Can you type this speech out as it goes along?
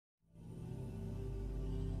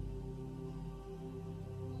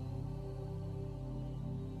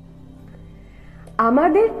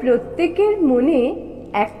আমাদের প্রত্যেকের মনে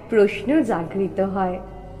এক প্রশ্ন জাগৃত হয়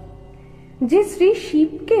যে শ্রী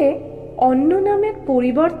শিবকে অন্য নামের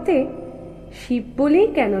পরিবর্তে শিব বলেই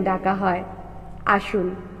কেন ডাকা হয়। আসুন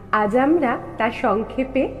আজ আমরা তা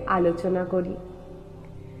সংক্ষেপে আলোচনা করি।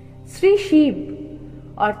 শ্রী শিব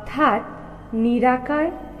অর্থাৎ নিরাকার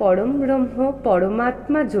পরম ব্রহ্ম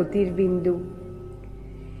পরমাত্মা জ্যোতির্বিন্দু।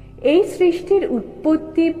 এই সৃষ্টির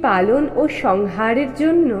উৎপত্তি, পালন ও সংহারের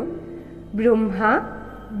জন্য ব্রহ্মা,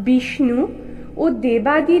 বিষ্ণু ও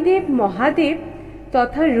দেবাদিদেব মহাদেব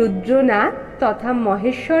তথা রুদ্রনাথ তথা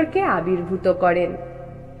মহেশ্বরকে আবির্ভূত করেন।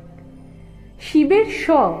 শিবের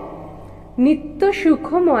নিত্য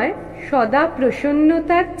সুখময় সদা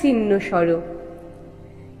প্রসন্নতার চিহ্ন স্বরূপ।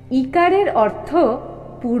 ইকারের অর্থ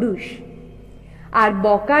পুরুষ আর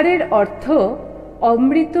বকারের অর্থ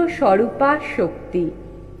অমৃত স্বরূপা শক্তি।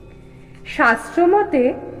 শাস্ত্রমতে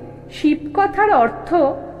শিবকথার অর্থ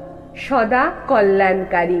সদা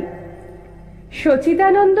কল্যাণকারী,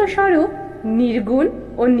 সচিদানন্দ স্বরূপ, নির্গুণ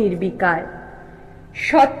ও নির্বিকার,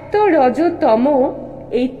 সত্য রজ তম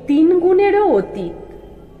এই তিন গুণেরও অতীত।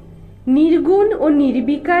 নির্গুণ ও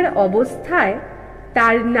নির্বিকার অবস্থায়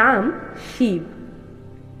তার নাম শিব।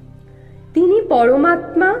 তিনি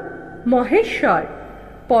পরমাত্মা, মহেশ্বর,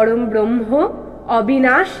 পরম ব্রহ্ম,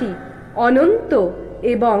 অবিনাশী, অনন্ত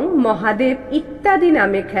এবং মহাদেব ইত্যাদি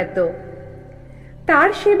নামে খ্যাত। তার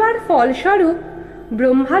সেবার ফলস্বরূপ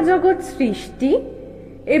ব্রহ্মা জগৎ সৃষ্টি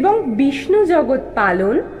এবং বিষ্ণু জগৎ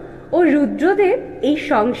পালন ও রুদ্রদেব এই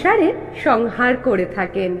সংসারে সংহার করে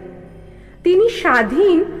থাকেন। তিনি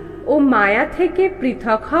স্বাধীন ও মায়া থেকে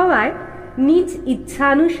পৃথক হওয়ায় নিজ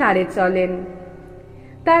ইচ্ছানুসারে চলেন।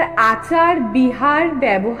 তার আচার বিহার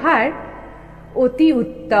ব্যবহার অতি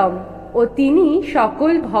উত্তম ও তিনি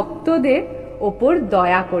সকল ভক্তদের ওপর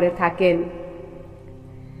দয়া করে থাকেন।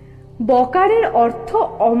 বকারের অর্থ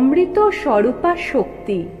অমৃত স্বরূপা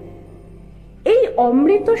শক্তি। এই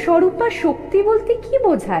অমৃত স্বরূপা শক্তি বলতে কি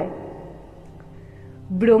বোঝায়?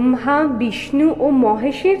 ব্রহ্মা, বিষ্ণু ও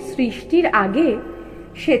মহেশের সৃষ্টির আগে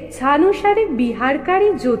স্বেচ্ছানুসারে বিহারকারী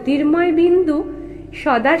জ্যোতির্ময় বিন্দু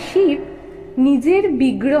সদাশিব নিজের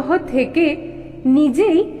বিগ্রহ থেকে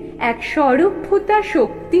নিজেই এক স্বরূপভূতা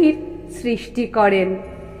শক্তির সৃষ্টি করেন,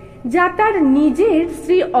 যা তার নিজের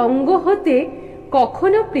শ্রী অঙ্গ হতে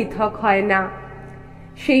কখনো পৃথক হয় না।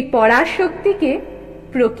 সেই পরাশক্তিকে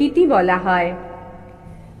প্রকৃতি বলা হয়।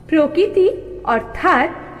 প্রকৃতি অর্থাৎ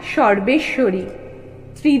সর্বেশ্বরী,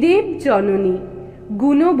 ত্রিদেব জননী,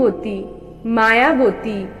 গুণবতী,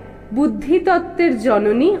 মায়াবতী, বুদ্ধিতত্ত্বের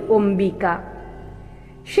জননী অম্বিকা।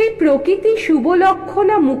 সেই প্রকৃতি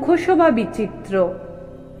শুভলক্ষণা মুখশোভা বিচিত্র।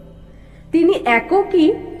 তিনি এককই,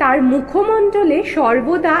 তার মুখমণ্ডলে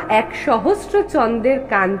সর্বদা এক সহস্র চন্দ্রের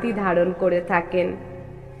কান্তি ধারণ করে থাকেন।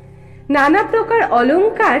 নানা প্রকার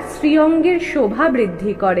অলঙ্কার শ্রীঅঙ্গের শোভা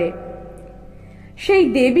বৃদ্ধি করে। সেই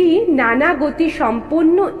দেবী নানা গতি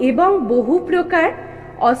সম্পন্ন এবং বহু প্রকার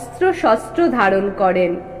অস্ত্র শস্ত্র ধারণ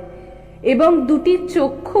করেন এবং দুটি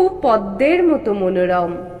চক্ষু পদ্মের মতো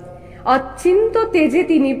মনোরম। অচিন্ত তেজে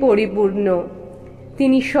তিনি পরিপূর্ণ।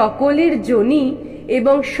 তিনি সকলের জনী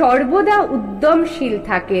এবং সর্বদা উদ্যমশীল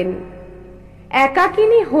থাকেন।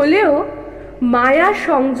 একাকিনী হলেও মায়া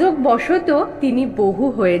সংযোগ বশত তিনি বহু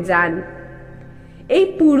হয়ে যান। এই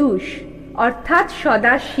পুরুষ অর্থাৎ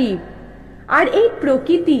সদাশিব আর এই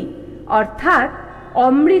প্রকৃতি অর্থাৎ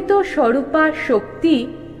অমৃত স্বরূপা শক্তি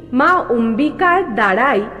মা অম্বিকার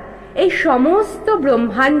দ্বারাই এই সমস্ত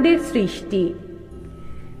ব্রহ্মাণ্ডের সৃষ্টি।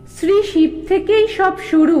 শ্রী শিব থেকেই সব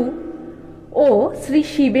শুরু ও শ্রী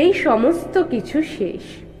শিবেই সমস্ত কিছু শেষ।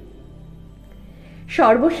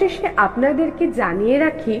 সর্বশেষে আপনাদেরকে জানিয়ে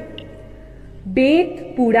রাখি, বেদ,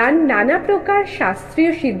 পুরাণ, নানা প্রকার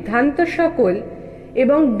শাস্ত্রীয় সিদ্ধান্ত সকল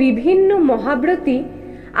এবং বিভিন্ন মহাব্রতী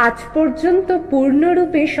আজ পর্যন্ত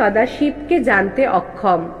পূর্ণরূপে সদাশিবকে জানতে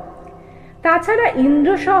অক্ষম। তাছাড়া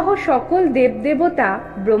ইন্দ্রসহ সকল দেবদেবতা,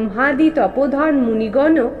 ব্রহ্মাদি তপোধন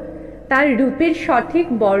মুনিগণও তার রূপের সঠিক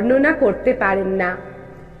বর্ণনা করতে পারেন না।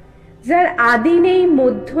 যার আদি নেই,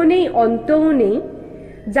 মধ্য নেই, অন্তও নেই,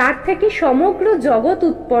 যার থেকে সমগ্র জগৎ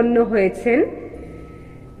উৎপন্ন হয়েছেন,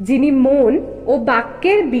 যিনি মন ও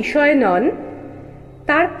বাক্যের বিষয় নন,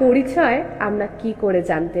 তার পরিচয় আমরা কি করে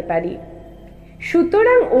জানতে পারি?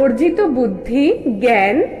 সুতরাং অর্জিত বুদ্ধি,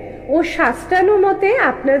 জ্ঞান ও শাস্ত্রানুমতে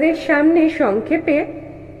আপনাদের সামনে সংক্ষেপে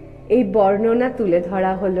এই বর্ণনা তুলে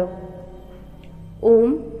ধরা হলো। ওম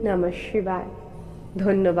নমঃ শিবায়।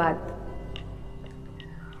 ধন্যবাদ।